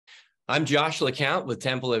I'm Josh LeCount with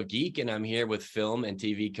Temple of Geek, and I'm here with film and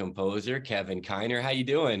TV composer Kevin Kiner. How you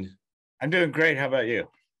doing? I'm doing great. How about you?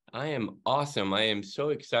 I am awesome. I am so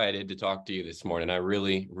excited to talk to you this morning. I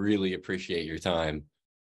really, really appreciate your time.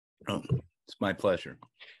 Oh, it's my pleasure.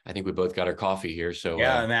 I think we both got our coffee here, so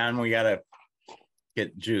Yeah, man, we gotta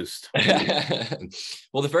get juiced.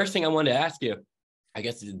 Well, the first thing I wanted to ask you, I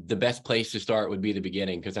guess the best place to start would be the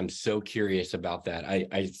beginning, because I'm so curious about that.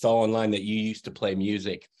 I saw online that you used to play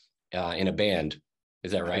music in a band.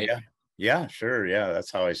 Is that right? Yeah, sure. Yeah, that's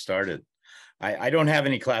how I started. I don't have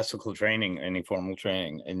any classical training, any formal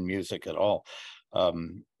training in music at all.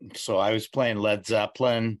 So I was playing Led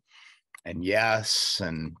Zeppelin and Yes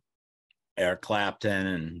and Eric Clapton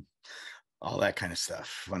and all that kind of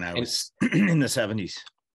stuff when I was in the 70s.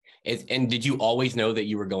 And did you always know that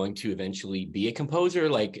you were going to eventually be a composer?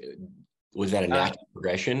 Like, was that a natural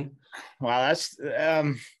progression? Well, that's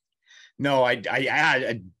no, I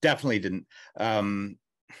definitely didn't.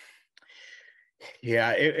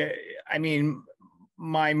 Yeah, I mean,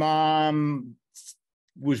 my mom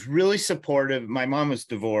was really supportive. My mom was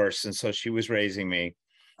divorced, and so she was raising me.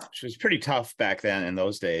 She was pretty tough back then in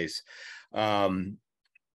those days. And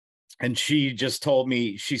she just told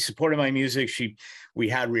me she supported my music. We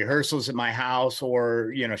had rehearsals at my house,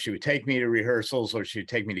 or she would take me to rehearsals, or she would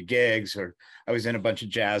take me to gigs, or I was in a bunch of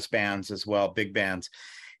jazz bands as well, big bands.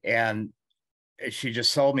 And she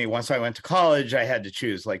just told me once I went to college, I had to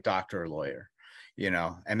choose like doctor or lawyer,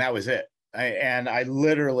 and that was it. I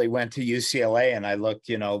literally went to UCLA and I looked,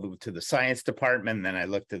 to the science department, and then I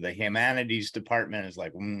looked to the humanities department. It's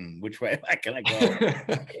like, which way am I going to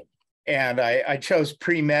go? And I chose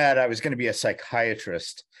pre-med. I was going to be a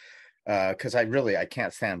psychiatrist because I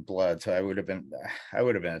can't stand blood. So I would have been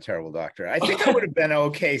a terrible doctor. I think I would have been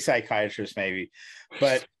okay psychiatrist maybe,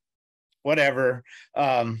 but whatever.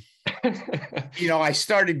 I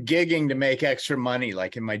started gigging to make extra money,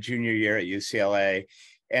 like in my junior year at UCLA.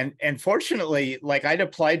 And fortunately, like I'd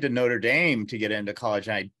applied to Notre Dame to get into college,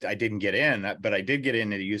 and I didn't get in, but I did get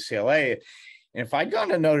into UCLA. And if I'd gone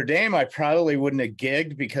to Notre Dame, I probably wouldn't have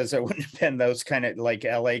gigged, because there wouldn't have been those kind of like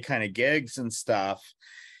LA kind of gigs and stuff.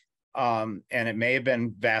 And it may have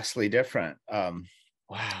been vastly different.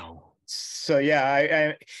 Wow. So yeah,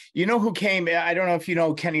 I who came? I don't know if you know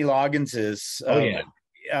who Kenny Loggins is. Oh yeah.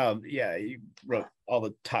 Yeah, he wrote all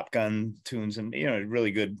the Top Gun tunes, and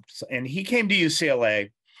really good. And he came to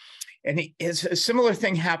UCLA, and a similar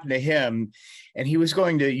thing happened to him, and he was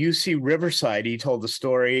going to UC Riverside. He told the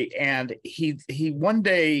story, and he one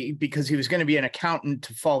day, because he was going to be an accountant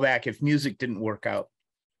to fall back if music didn't work out,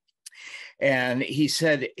 and he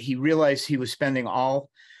said he realized he was spending all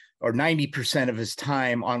or 90% of his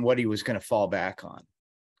time on what he was going to fall back on.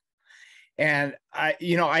 And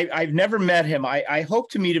I've never met him. I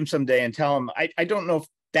hope to meet him someday and tell him. I don't know if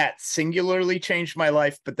that singularly changed my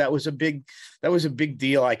life, but that was a big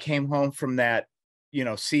deal. I came home from that,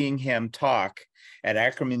 seeing him talk at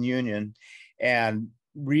Ackerman Union, and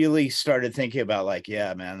really started thinking about like,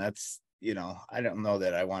 yeah, man, that's, I don't know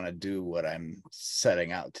that I want to do what I'm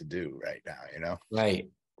setting out to do right now,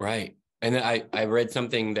 Right. And then I read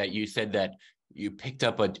something that you said that you picked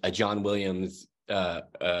up a John Williams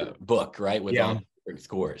book, right, with all different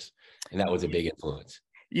scores, and that was a big influence.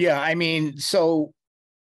 Yeah, I mean, so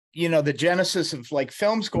the genesis of like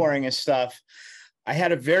film scoring and stuff, I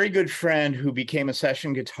had a very good friend who became a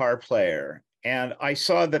session guitar player, and I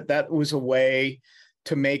saw that was a way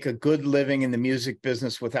to make a good living in the music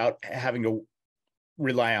business without having to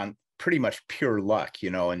rely on pretty much pure luck,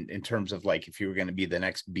 in terms of like if you were going to be the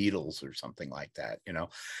next Beatles or something like that.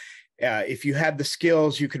 If you had the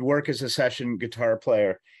skills, you could work as a session guitar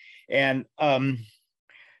player. And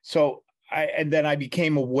so then I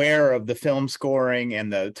became aware of the film scoring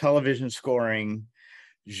and the television scoring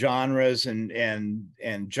genres and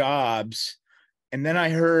jobs. And then I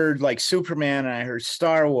heard like Superman, and I heard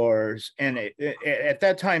Star Wars. And at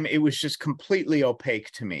that time, it was just completely opaque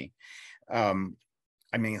to me.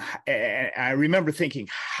 I mean, I remember thinking,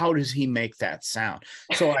 how does he make that sound?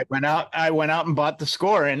 So I went out and bought the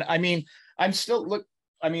score. And I mean,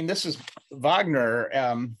 this is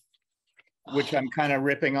Wagner, which I'm kind of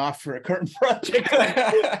ripping off for a current project.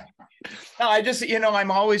 No, I just,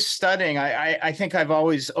 I'm always studying. I think I've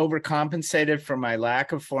always overcompensated for my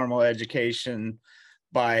lack of formal education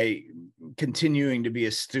by continuing to be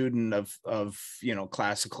a student of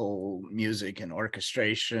classical music and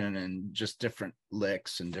orchestration and just different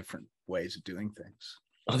licks and different ways of doing things.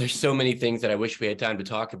 Oh, there's so many things that I wish we had time to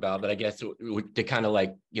talk about, but I guess to kind of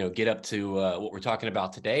like, get up to what we're talking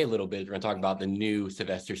about today a little bit, we're going to talk about the new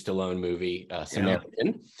Sylvester Stallone movie,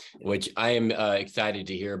 Samaritan, which I am excited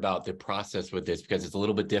to hear about the process with this, because it's a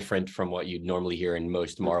little bit different from what you'd normally hear in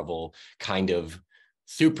most Marvel kind of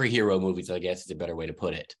superhero movies, I guess is a better way to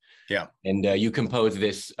put it. Yeah. And you composed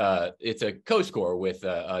this, it's a co-score with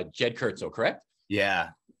Jed Kurtzel, correct? Yeah.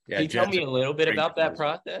 Can you tell me a little bit about that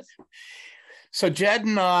process? So Jed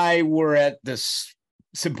and I were at this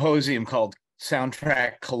symposium called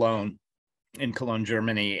Soundtrack Cologne in Cologne,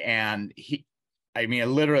 Germany. And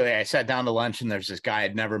literally I sat down to lunch and there's this guy,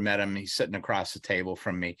 I'd never met him. He's sitting across the table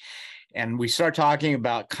from me. And we start talking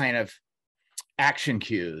about kind of action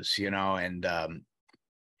cues, and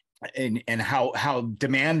how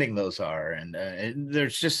demanding those are. And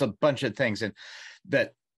there's just a bunch of things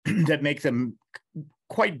that make them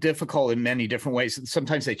quite difficult in many different ways.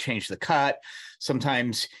 Sometimes they change the cut,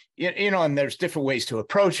 sometimes, and there's different ways to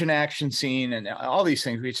approach an action scene and all these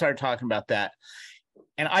things. We started talking about that.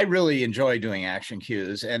 And I really enjoy doing action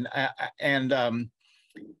cues. And I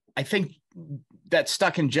think that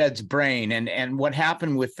stuck in Jed's brain. And what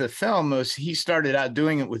happened with the film was he started out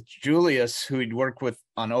doing it with Julius, who he'd worked with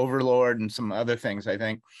on Overlord and some other things, I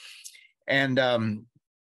think. And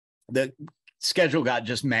the schedule got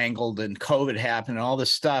just mangled and COVID happened and all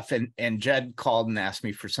this stuff. And Jed called and asked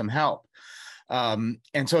me for some help. And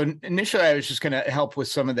so initially I was just going to help with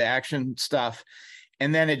some of the action stuff.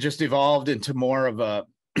 And then it just evolved into more of a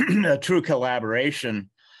true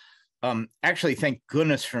collaboration. Actually, thank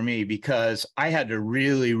goodness for me, because I had to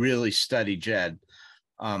really, really study Jed.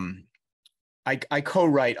 I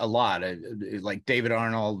co-write a lot, like David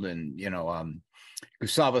Arnold and,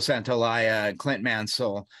 Gustavo Santaolalla and Clint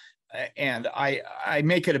Mansell. And I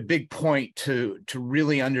make it a big point to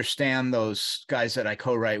really understand those guys that I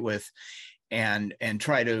co-write with and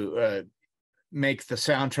try to make the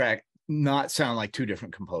soundtrack not sound like two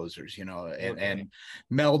different composers, and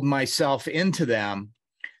meld myself into them.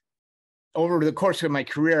 Over the course of my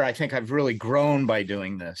career, I think I've really grown by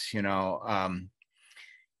doing this,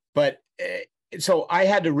 but so I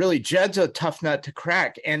had to really, Jed's a tough nut to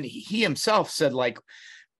crack. And he himself said, like,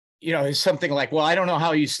 it's something like, well, I don't know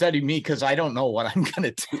how you study me because I don't know what I'm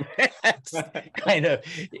going to do next, kind of,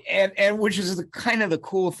 and which is the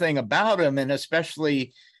cool thing about him. And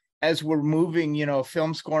especially as we're moving,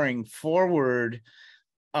 film scoring forward,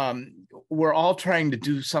 we're all trying to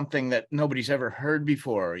do something that nobody's ever heard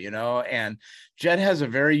before, and Jed has a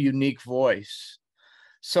very unique voice.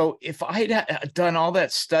 So if I'd done all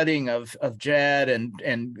that studying of Jed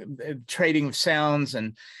and trading of sounds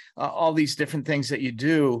and all these different things that you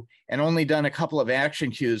do, and only done a couple of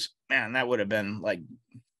action cues, man, that would have been like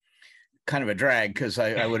kind of a drag, because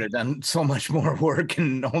I would have done so much more work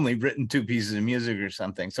and only written 2 pieces of music or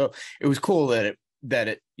something. So it was cool that it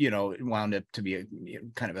it wound up to be a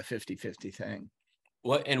kind of a 50-50 thing.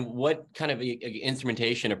 What kind of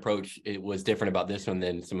instrumentation approach was different about this one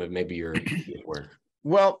than some of maybe your work?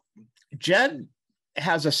 Well, Jed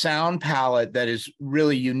has a sound palette that is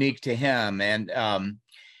really unique to him. And,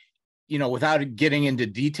 without getting into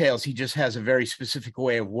details, he just has a very specific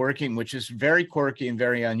way of working, which is very quirky and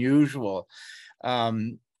very unusual.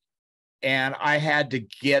 And I had to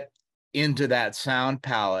get into that sound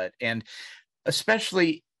palette. And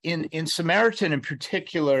especially in Samaritan in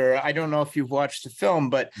particular, I don't know if you've watched the film,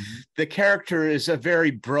 but the character is a very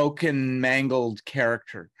broken, mangled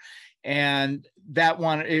character. And that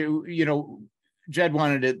one, Jed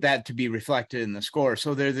wanted that to be reflected in the score.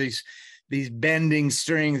 So there are these bending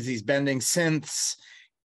strings, these bending synths.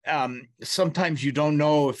 Sometimes you don't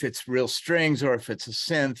know if it's real strings or if it's a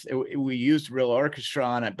synth. We used real orchestra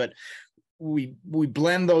on it, but we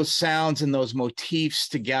blend those sounds and those motifs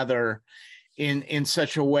together in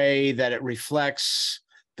such a way that it reflects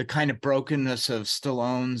the kind of brokenness of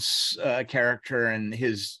Stallone's character and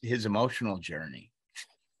his emotional journey.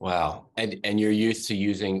 Wow. And you're used to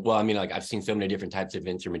using, well, I mean, like I've seen so many different types of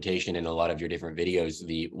instrumentation in a lot of your different videos.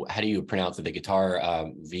 How do you pronounce it? The guitar,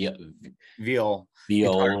 viol.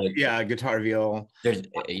 Guitar viol. Did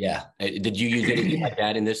you use anything like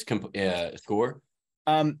that in this score?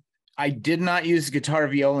 I did not use guitar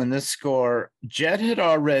viol in this score. Jed had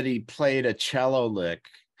already played a cello lick,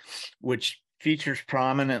 which features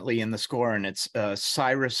prominently in the score, and it's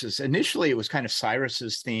Cyrus's. Initially, it was kind of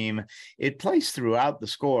Cyrus's theme. It plays throughout the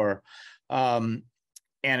score, and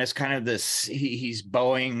it's kind of this. He's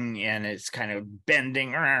bowing, and it's kind of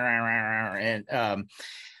bending, and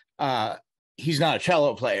he's not a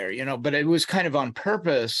cello player, but it was kind of on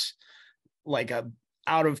purpose, like a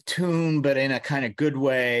out of tune, but in a kind of good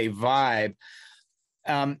way vibe.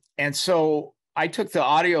 And so I took the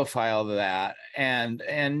audio file of that, and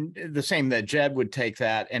the same that Jed would take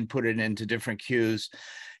that and put it into different cues.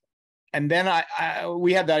 And then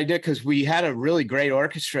we had the idea because we had a really great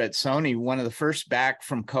orchestra at Sony, one of the first back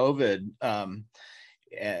from COVID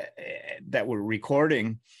that were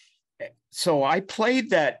recording. So I played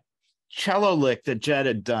that cello lick that Jed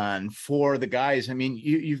had done for the guys. I mean,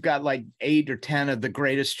 you've got like 8 or 10 of the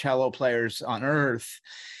greatest cello players on earth.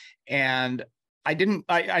 And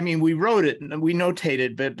I mean, we wrote it and we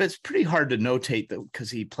notated, but it's pretty hard to notate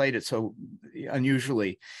because he played it so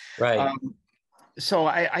unusually. Right. So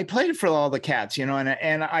I played it for all the cats, you know,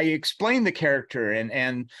 and I explained the character,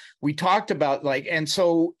 and we talked about like, and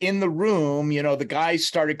so in the room, you know, the guys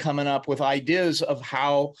started coming up with ideas of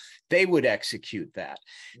how they would execute that.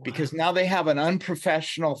 Wow. Because now they have an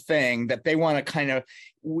unprofessional thing that they want to kind of,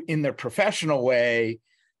 in their professional way,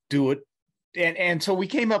 do it. And so we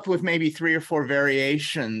came up with maybe 3 or 4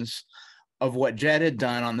 variations of what Jed had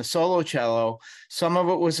done on the solo cello. Some of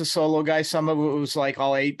it was a solo guy, some of it was like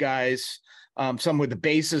all 8 guys. Some with the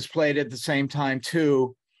basses played at the same time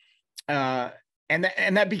too. And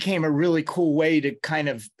that became a really cool way to kind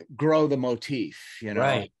of grow the motif, you know?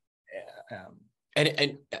 Right.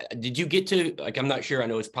 And did you get to, like, I'm not sure, I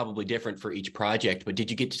know it's probably different for each project, but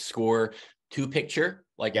did you get to score to picture,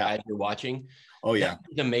 like, as you're watching? Oh yeah.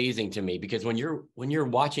 It's amazing to me, because when you're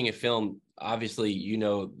watching a film, obviously, you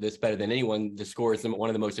know this better than anyone, the score is one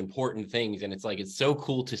of the most important things. And it's like, it's so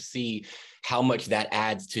cool to see how much that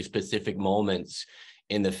adds to specific moments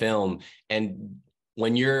in the film. And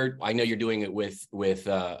when I know you're doing it with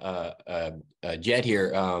Jed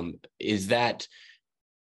here, is that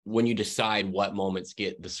when you decide what moments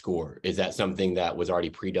get the score, is that something that was already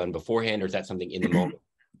pre-done beforehand, or is that something in the moment?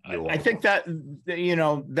 I think that, you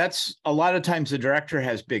know, that's a lot of times the director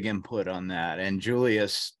has big input on that. And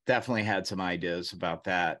Julius definitely had some ideas about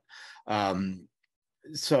that.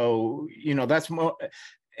 So, you know, that's more,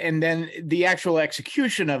 and then the actual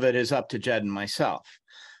execution of it is up to Jed and myself.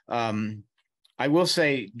 I will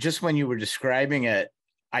say, just when you were describing it,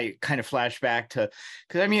 I kind of flashed back to,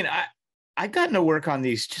 because I mean, I've gotten to work on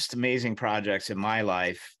these just amazing projects in my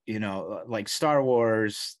life, you know, like Star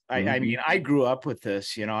Wars. I mean, I grew up with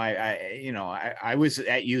this, you know, I was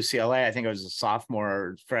at UCLA. I think I was a sophomore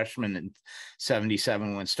or freshman in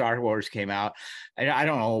 77 when Star Wars came out. I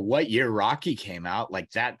don't know what year Rocky came out, like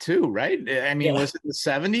that too, right? I mean, was it the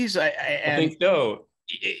 70s? I think so.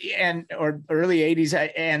 Or early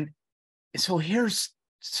 80s. And so here's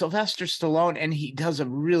Sylvester Stallone, and he does a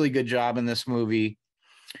really good job in this movie.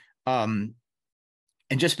 And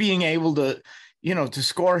just being able to, you know, to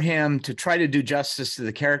score him, to try to do justice to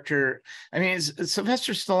the character. I mean,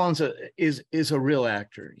 Sylvester Stallone's is a real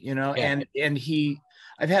actor, you know, and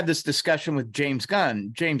I've had this discussion with James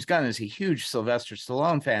Gunn. James Gunn is a huge Sylvester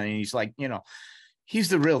Stallone fan, and he's like, you know, he's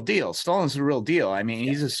the real deal. Stallone's the real deal. I mean,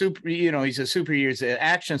 he's a super, you know, he's an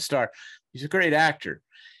action star. He's a great actor.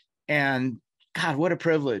 And God, what a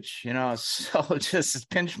privilege, you know. So just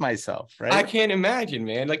pinch myself, right? I can't imagine,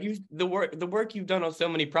 man. Like, the work you've done on so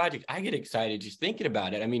many projects, I get excited just thinking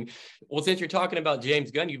about it. I mean, well, since you're talking about James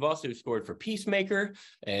Gunn, you've also scored for Peacemaker,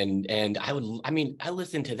 and I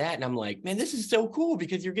listened to that and I'm like, man, this is so cool,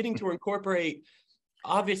 because you're getting to incorporate,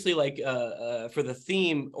 obviously, like for the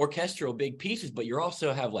theme, orchestral big pieces, but you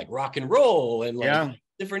also have like rock and roll and like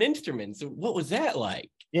different instruments. So what was that like?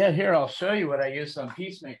 Yeah, here, I'll show you what I used on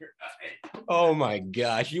Peacemaker. Oh my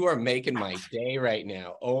gosh, you are making my day right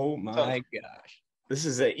now. Oh my gosh. This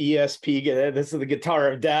is an ESP. This is the guitar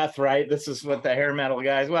of death, right? This is what the hair metal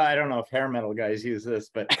guys, well, I don't know if hair metal guys use this,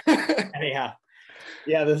 but anyhow.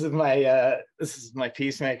 Yeah, this is my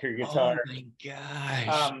Peacemaker guitar. Oh my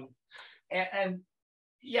gosh. And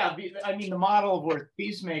yeah, I mean, the model with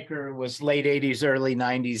Peacemaker was late 80s, early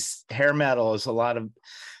 90s. Hair metal is a lot of,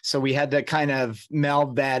 so we had to kind of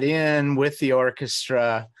meld that in with the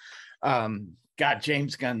orchestra. God,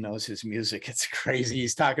 James Gunn knows his music. It's crazy.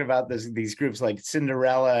 He's talking about these groups like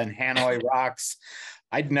Cinderella and Hanoi Rocks.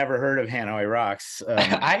 I'd never heard of Hanoi Rocks.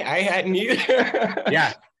 I hadn't either.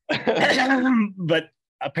 Yeah. But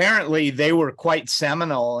apparently they were quite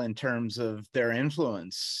seminal in terms of their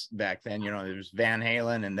influence back then. You know, there's Van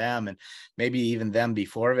Halen and them, and maybe even them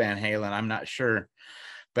before Van Halen. I'm not sure.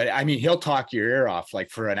 But I mean, he'll talk your ear off like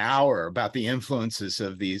for an hour about the influences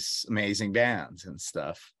of these amazing bands and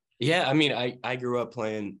stuff. Yeah, I mean, I grew up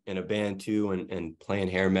playing in a band too, and playing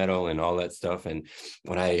hair metal and all that stuff. And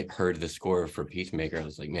when I heard the score for Peacemaker, I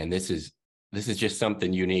was like, man, this is just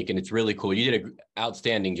something unique, and it's really cool. You did an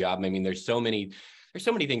outstanding job. I mean, there's so many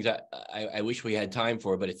things I wish we had time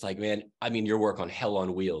for, but it's like, man, I mean, your work on Hell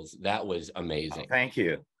on Wheels, that was amazing. Oh, thank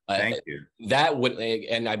you. Thank you. That would,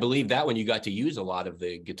 and I believe that when you got to use a lot of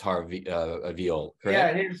the guitar viol,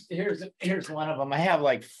 correct? Yeah, here's one of them. I have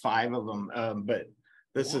like 5 of them, but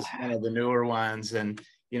this is one of the newer ones, and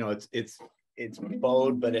it's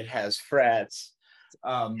bowed, but it has frets.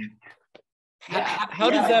 How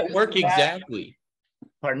does that work exactly?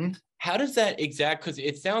 Pardon? How does that because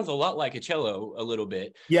it sounds a lot like a cello a little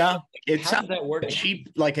bit. Yeah, how does that work?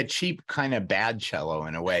 Like a cheap kind of bad cello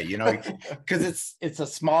in a way, because it's a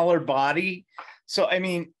smaller body. So I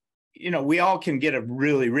mean, we all can get a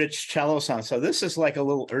really rich cello sound. So this is like a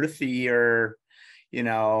little earthier,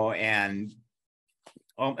 and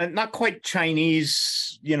not quite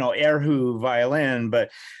Chinese, erhu violin, but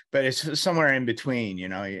it's somewhere in between,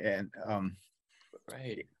 and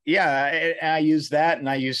right. Yeah, I use that, and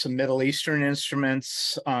I use some Middle Eastern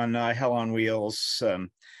instruments on Hell on Wheels.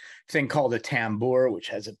 Thing called a tambour, which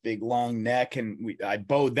has a big long neck, and I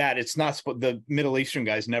bowed that. It's not the Middle Eastern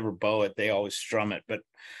guys never bow it; they always strum it. But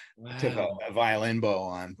I took a violin bow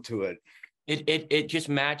onto it. It just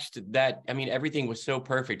matched that. I mean, everything was so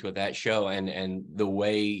perfect with that show, and the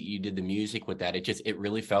way you did the music with that, it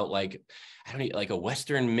really felt like, I don't know, like a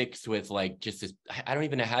Western mixed with like just this. I don't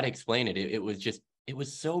even know how to explain it. It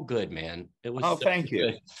was so good, man. It was. Thank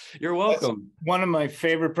you. You're welcome. That's one of my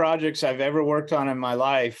favorite projects I've ever worked on in my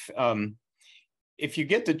life. If you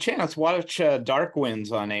get the chance, watch Dark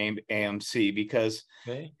Winds on AMC, because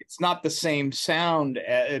it's not the same sound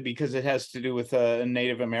because it has to do with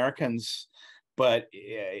Native Americans, but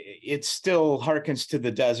it still harkens to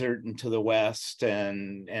the desert and to the West,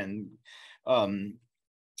 and I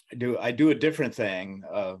do a different thing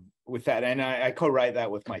with that, and I co-write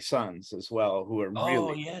that with my sons as well, who are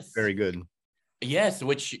really very good. Yes,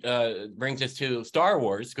 which brings us to Star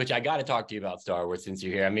Wars, which I got to talk to you about Star Wars since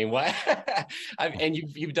you're here. I mean, what? And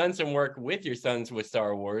you've done some work with your sons with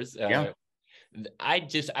Star Wars. Yeah. I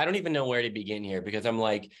don't even know where to begin here, because I'm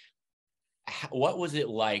like, what was it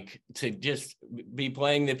like to just be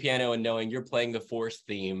playing the piano and knowing you're playing the Force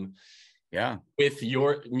theme? Yeah. With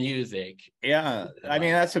your music. Yeah. I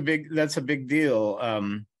mean, that's a big deal.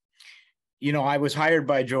 I was hired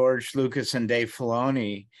by George Lucas and Dave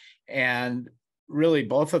Filoni, and really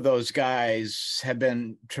both of those guys have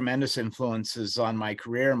been tremendous influences on my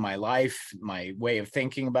career, my life, my way of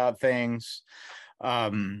thinking about things.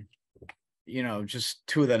 Just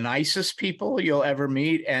 2 of the nicest people you'll ever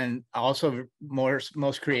meet, and also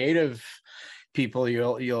most creative people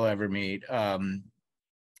you'll ever meet. And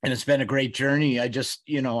it's been a great journey.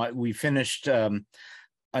 We finished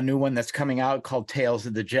a new one that's coming out called Tales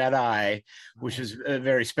of the Jedi, which is a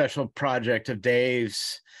very special project of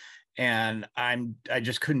Dave's. And I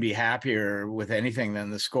just couldn't be happier with anything than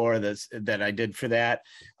the score that I did for that.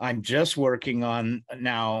 I'm just working on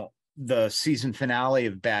now the season finale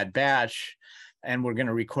of Bad Batch, and we're going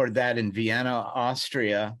to record that in Vienna,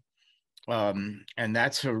 Austria. And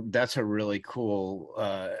that's a really cool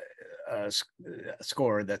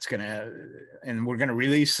score and we're going to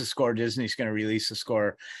release the score. Disney's going to release the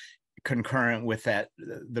score concurrent with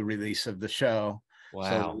the release of the show. Wow.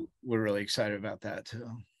 So we're really excited about that too.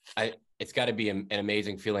 It's got to be an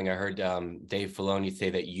amazing feeling. I heard Dave Filoni say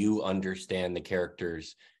that you understand the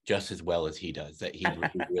characters just as well as he does. That he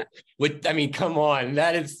would. I mean, come on,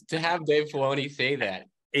 that is to have Dave Filoni say that.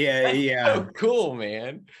 Yeah. So cool,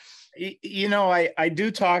 man. I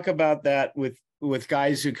do talk about that with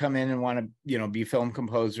guys who come in and want to, be film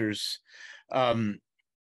composers. I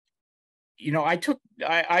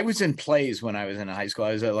was in plays when I was in high school.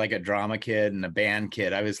 I was like a drama kid and a band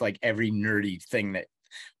kid. I was like every nerdy thing that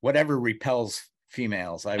whatever repels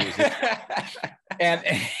females. I was,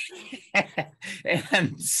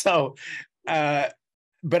 and so,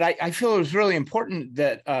 but I feel it was really important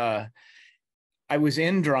that I was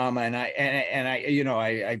in drama, and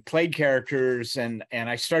I played characters, and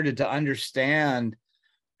I started to understand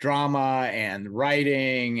drama and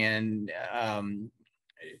writing and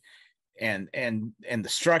the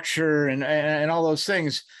structure and all those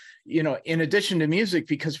things, in addition to music,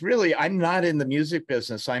 because really I'm not in the music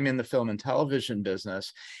business. I'm in the film and television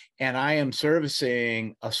business, and I am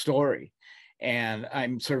servicing a story, and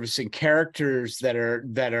I'm servicing characters that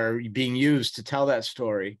are being used to tell that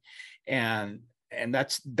story. And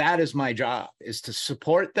that is my job, is to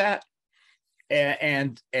support that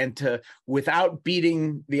and to, without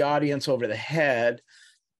beating the audience over the head,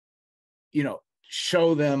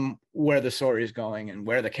 show them where the story is going and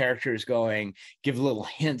where the character is going, give little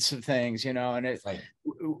hints of things, and right.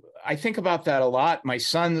 I think about that a lot. My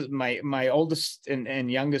son, my oldest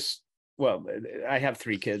and youngest, well, I have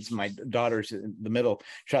 3 kids. My daughter's the middle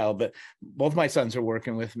child, but both my sons are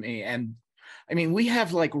working with me. And I mean, we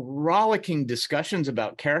have like rollicking discussions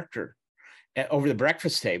about character over the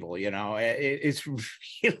breakfast table. It's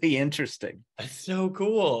really interesting. That's so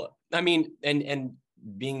cool. I mean, and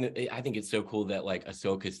being I think it's so cool that like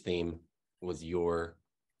Ahsoka's theme was your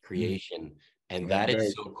creation. And that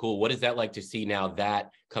is so cool. What is that like to see now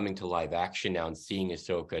that coming to live action now and seeing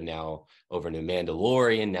Ahsoka now over in The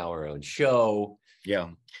Mandalorian, now her own show? Yeah.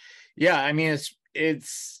 I mean,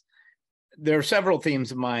 there are several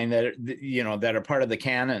themes of mine that that are part of the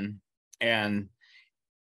canon, and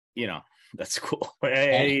that's cool.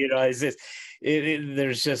 There's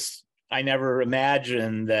just, I never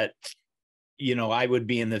imagined that I would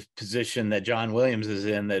be in the position that John Williams is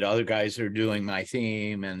in, that other guys are doing my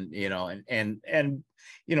theme, and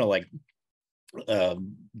like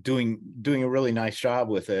doing a really nice job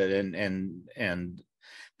with it, and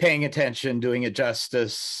paying attention, doing it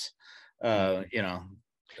justice.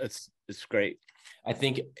 It's great. I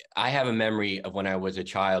think I have a memory of when I was a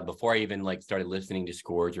child, before I even like started listening to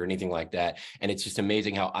scores or anything like that. And it's just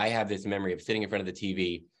amazing how I have this memory of sitting in front of the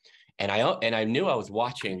TV, and I knew I was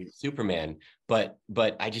watching Superman, but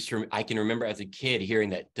I can remember as a kid hearing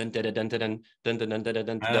that dun dun dun dun dun dun dun dun dun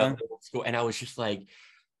dun dun, and I was just like,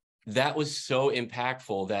 that was so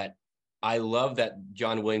impactful. That I love that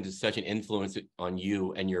John Williams is such an influence on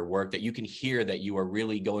you and your work, that you can hear that you are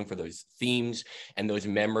really going for those themes and those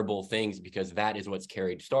memorable things, because that is what's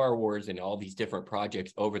carried Star Wars and all these different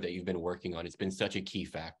projects over that you've been working on. It's been such a key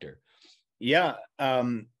factor. Yeah.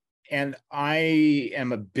 And I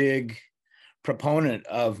am a big proponent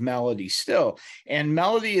of melody still. And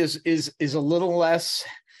melody is a little less,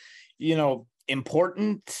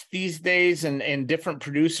 important these days, and different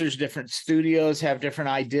producers, different studios have different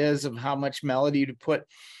ideas of how much melody to put.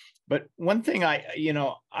 But one thing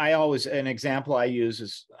an example I use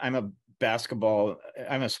is, I'm a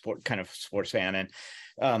sports fan,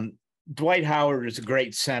 and Dwight Howard is a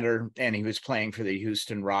great center, and he was playing for the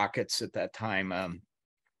Houston Rockets at that time.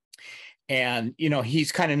 And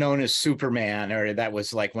he's kind of known as Superman, or that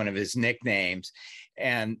was like one of his nicknames.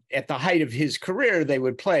 And at the height of his career, they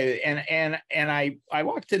would play. And I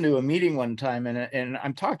walked into a meeting one time, and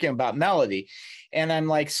I'm talking about melody, and I'm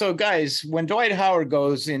like, so guys, when Dwight Howard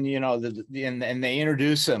goes in, and they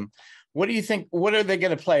introduce him, what do you think? What are they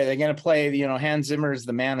going to play? Are they going to play, Hans Zimmer's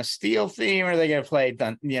The Man of Steel theme, or are they going to play,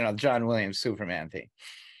 John Williams' Superman theme?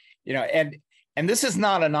 And this is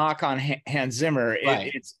not a knock on Hans Zimmer.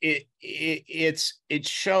 Right. It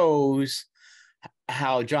shows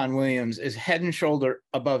how John Williams is head and shoulder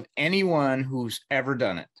above anyone who's ever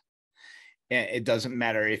done it. It doesn't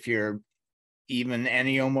matter if you're even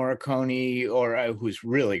Ennio Morricone, or who's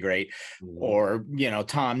really great, or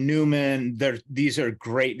Tom Newman. These are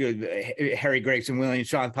great. Harry Gregson Williams,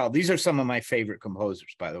 John Powell. These are some of my favorite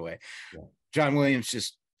composers, by the way. Yeah. John Williams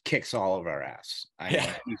just kicks all of our ass. I mean,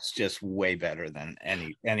 he's just way better than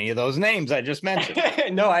any of those names I just mentioned.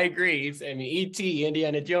 No, I agree. I mean, E.T.,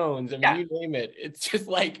 Indiana Jones. I mean, you name it. It's just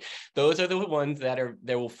like, those are the ones that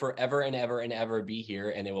will forever and ever and ever be here,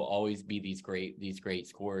 and it will always be these great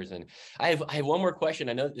scores. And I have one more question.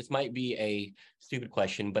 I know this might be a stupid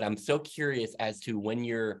question, but I'm so curious as to when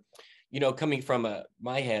you're, coming from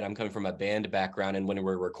I'm coming from a band background, and when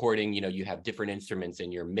we're recording, you have different instruments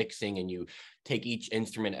and you're mixing and you take each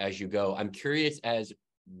instrument as you go. I'm curious, as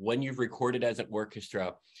when you've recorded as an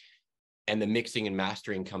orchestra and the mixing and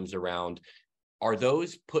mastering comes around, are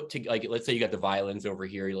those put to, like, let's say you got the violins over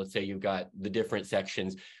here, let's say you've got the different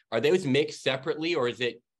sections, are those mixed separately, or is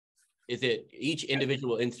it each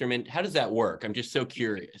individual instrument? How does that work? I'm just so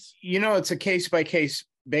curious. It's a case by case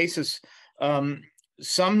basis.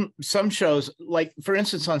 Some shows, like for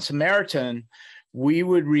instance on Samaritan, we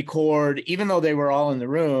would record, even though they were all in the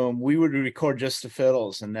room, we would record just the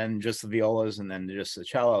fiddles, and then just the violas, and then just the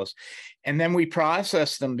cellos, and then we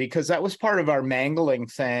processed them, because that was part of our mangling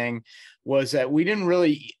thing, was that we didn't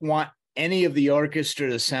really want any of the orchestra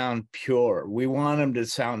to sound pure. We want them to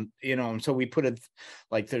sound, and so we put it,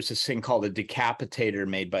 like there's this thing called a decapitator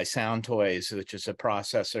made by Sound Toys, which is a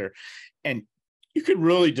processor, and you could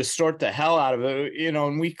really distort the hell out of it,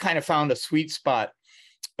 and we kind of found a sweet spot.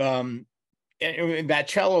 And that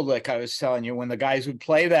cello lick I was telling you, when the guys would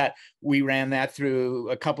play that, we ran that through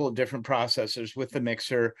a couple of different processors with the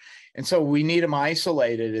mixer. And so we need them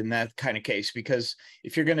isolated in that kind of case, because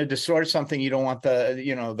if you're going to distort something, you don't want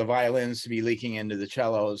the violins to be leaking into the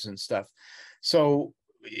cellos and stuff. So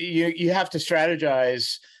you have to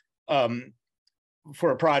strategize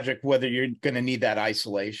for a project whether you're going to need that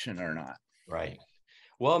isolation or not. Right.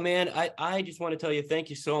 Well, man, I just want to tell you, thank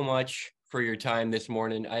you so much for your time this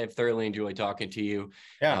morning. I have thoroughly enjoyed talking to you.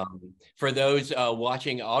 Yeah. For those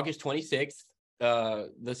watching, August 26th,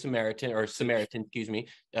 the Samaritan, excuse me.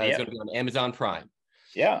 It's Yeah. going to be on Amazon Prime.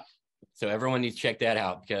 Yeah. So everyone needs to check that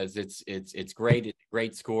out because it's great. It's a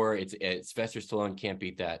great score. It's Sylvester Stallone can't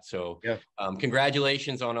beat that. So Yeah.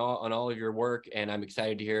 Congratulations on all of your work, and I'm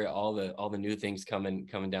excited to hear all the new things coming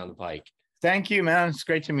down the pike. Thank you, man. It's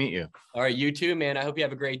great to meet you. All right, you too, man. I hope you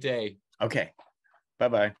have a great day. Okay.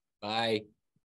 Bye-bye. Bye.